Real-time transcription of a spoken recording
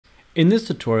In this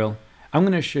tutorial, I'm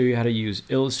going to show you how to use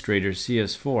Illustrator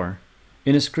CS4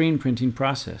 in a screen printing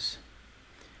process.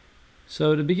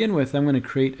 So to begin with, I'm going to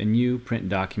create a new print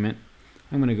document.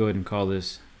 I'm going to go ahead and call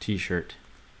this T-shirt.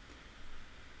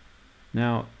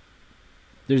 Now,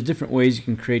 there's different ways you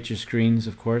can create your screens,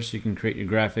 of course. You can create your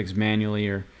graphics manually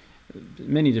or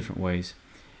many different ways.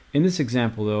 In this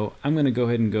example though, I'm going to go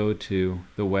ahead and go to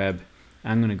the web.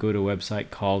 I'm going to go to a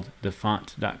website called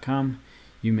Dafont.com.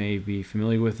 You may be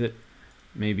familiar with it,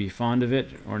 may be fond of it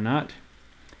or not.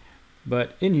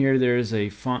 But in here there is a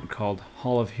font called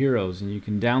Hall of Heroes, and you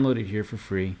can download it here for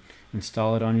free,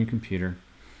 install it on your computer.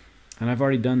 And I've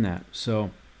already done that. So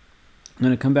I'm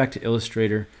going to come back to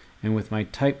Illustrator, and with my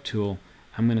type tool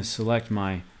I'm going to select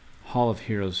my Hall of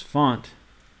Heroes font.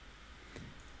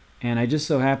 And I just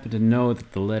so happen to know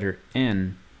that the letter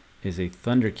N is a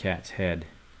Thundercat's head.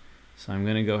 So I'm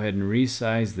going to go ahead and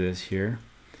resize this here.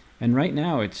 And right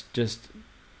now it's just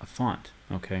a font,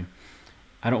 okay?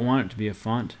 I don't want it to be a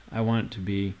font, I want it to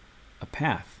be a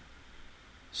path.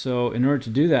 So in order to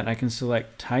do that, I can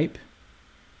select Type,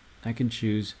 I can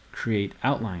choose Create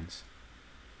Outlines.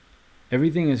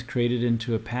 Everything is created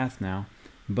into a path now,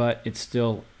 but it's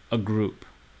still a group.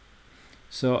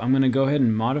 So I'm going to go ahead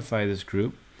and modify this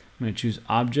group. I'm going to choose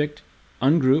Object,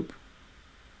 Ungroup,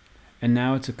 and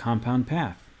now it's a compound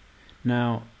path.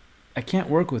 Now, I can't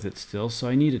work with it still, so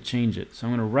I need to change it. So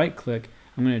I'm going to right click,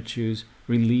 I'm going to choose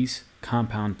Release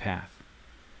Compound Path.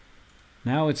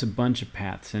 Now it's a bunch of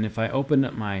paths, and if I open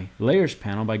up my Layers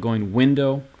panel by going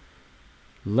Window,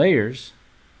 Layers,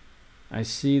 I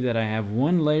see that I have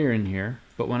one layer in here,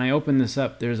 but when I open this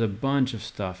up there's a bunch of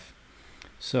stuff.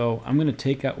 So I'm going to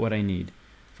take out what I need.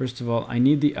 First of all, I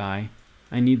need the eye,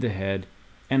 I need the head,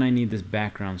 and I need this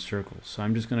background circle. So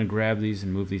I'm just going to grab these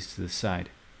and move these to the side.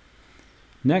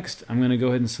 Next, I'm going to go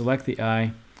ahead and select the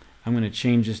eye. I'm going to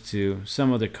change this to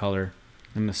some other color.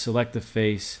 I'm going to select the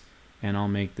face, and I'll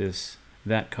make this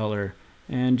that color.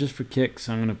 And just for kicks,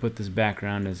 I'm going to put this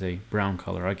background as a brown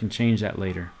color. I can change that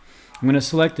later. I'm going to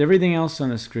select everything else on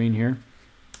the screen here.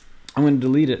 I'm going to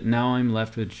delete it. Now I'm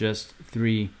left with just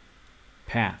 3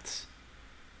 paths.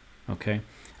 Okay.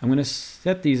 I'm going to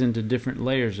set these into different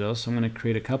layers though, so I'm going to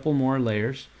create a couple more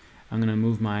layers. I'm going to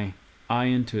move my eye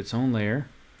into its own layer,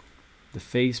 the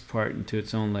face part into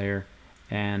its own layer,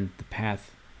 and the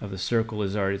path of the circle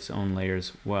is already its own layer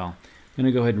as well. I'm going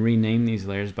to go ahead and rename these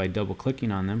layers by double clicking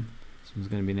on them. This one's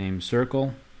going to be named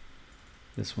Circle,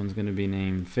 this one's going to be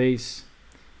named Face,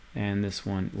 and this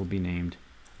one will be named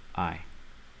Eye.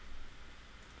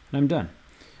 And I'm done.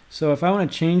 So if I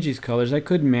want to change these colors, I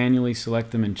could manually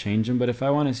select them and change them, but if I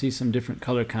want to see some different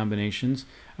color combinations,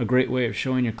 a great way of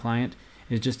showing your client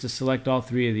is just to select all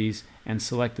 3 of these and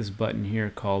select this button here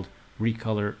called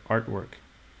Recolor Artwork.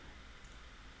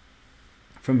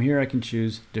 From here I can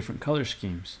choose different color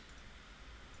schemes.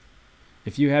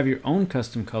 If you have your own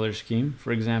custom color scheme,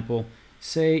 for example,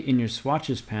 say in your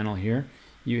swatches panel here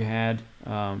you had,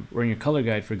 or in your color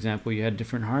guide for example, you had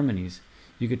different harmonies,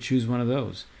 you could choose one of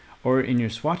those. Or in your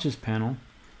swatches panel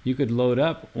you could load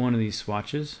up one of these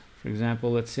swatches. For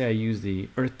example, let's say I use the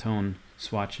earth tone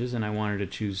swatches and I wanted to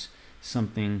choose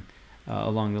something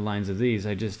along the lines of these.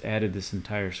 I just added this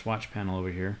entire swatch panel over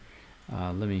here.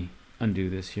 Let me undo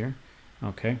this here.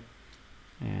 Okay,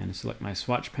 and select my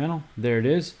swatch panel. There it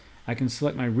is. I can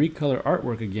select my Recolor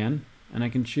Artwork again, and I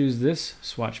can choose this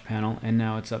swatch panel, and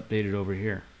now it's updated over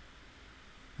here.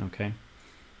 Okay,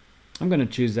 I'm going to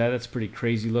choose that. That's pretty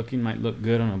crazy looking. Might look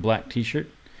good on a black t-shirt.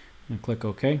 I'm going to click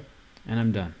OK, and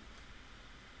I'm done.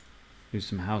 Do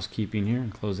some housekeeping here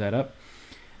and close that up.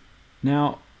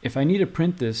 Now, if I need to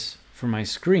print this for my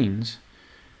screens,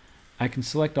 I can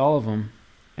select all of them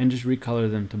and just recolor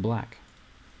them to black.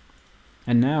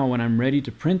 And now when I'm ready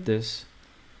to print this,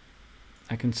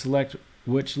 I can select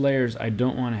which layers I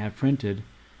don't want to have printed,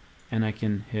 and I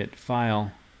can hit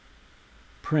File,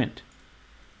 Print.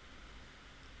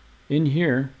 In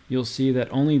here you'll see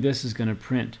that only this is going to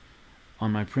print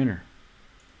on my printer.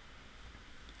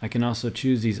 I can also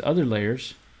choose these other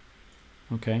layers.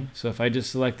 Okay, so if I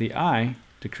just select the eye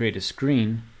to create a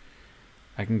screen,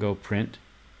 I can go Print,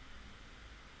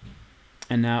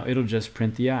 and now it'll just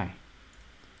print the eye.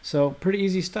 So pretty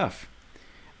easy stuff.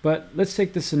 But let's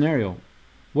take this scenario.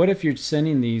 What if you're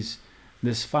sending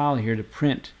this file here to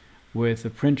print with a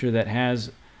printer that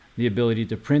has the ability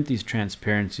to print these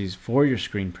transparencies for your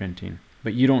screen printing,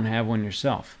 but you don't have one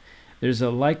yourself? There's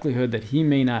a likelihood that he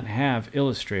may not have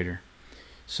Illustrator,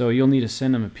 so you'll need to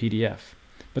send him a PDF.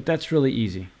 But that's really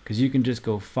easy because you can just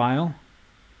go File,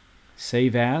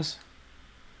 Save As.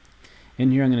 In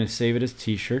here I'm going to save it as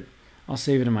T-shirt. I'll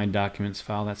save it in my documents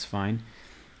file, that's fine.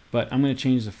 but I'm going to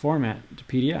change the format to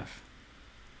PDF.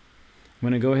 I'm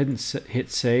going to go ahead and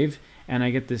hit save, and I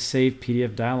get this save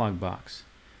PDF dialog box.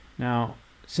 Now,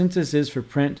 since this is for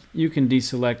print, you can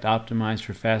deselect optimize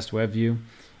for fast web view.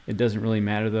 It doesn't really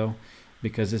matter though,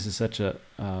 because this is such a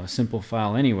simple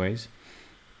file anyways.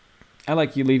 I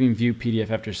like leaving view PDF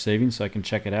after saving so I can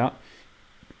check it out.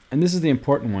 And this is the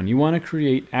important one. You want to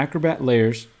create Acrobat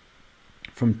layers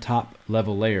from top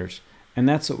level layers. And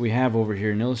that's what we have over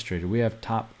here in Illustrator. We have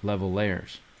top level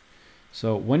layers.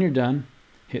 So when you're done,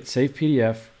 hit save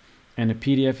PDF, and a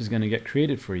PDF is going to get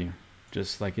created for you,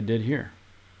 just like it did here.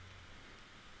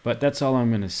 But that's all I'm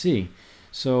going to see.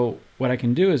 So what I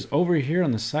can do is over here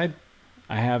on the side,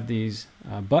 I have these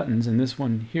buttons, and this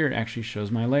one here actually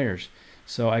shows my layers.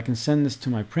 So I can send this to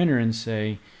my printer and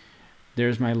say,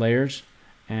 there's my layers,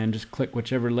 and just click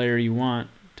whichever layer you want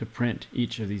to print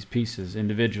each of these pieces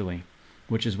individually,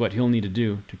 which is what he'll need to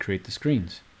do to create the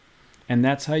screens. And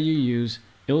that's how you use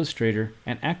Illustrator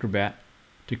and Acrobat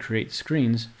to create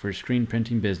screens for your screen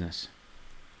printing business.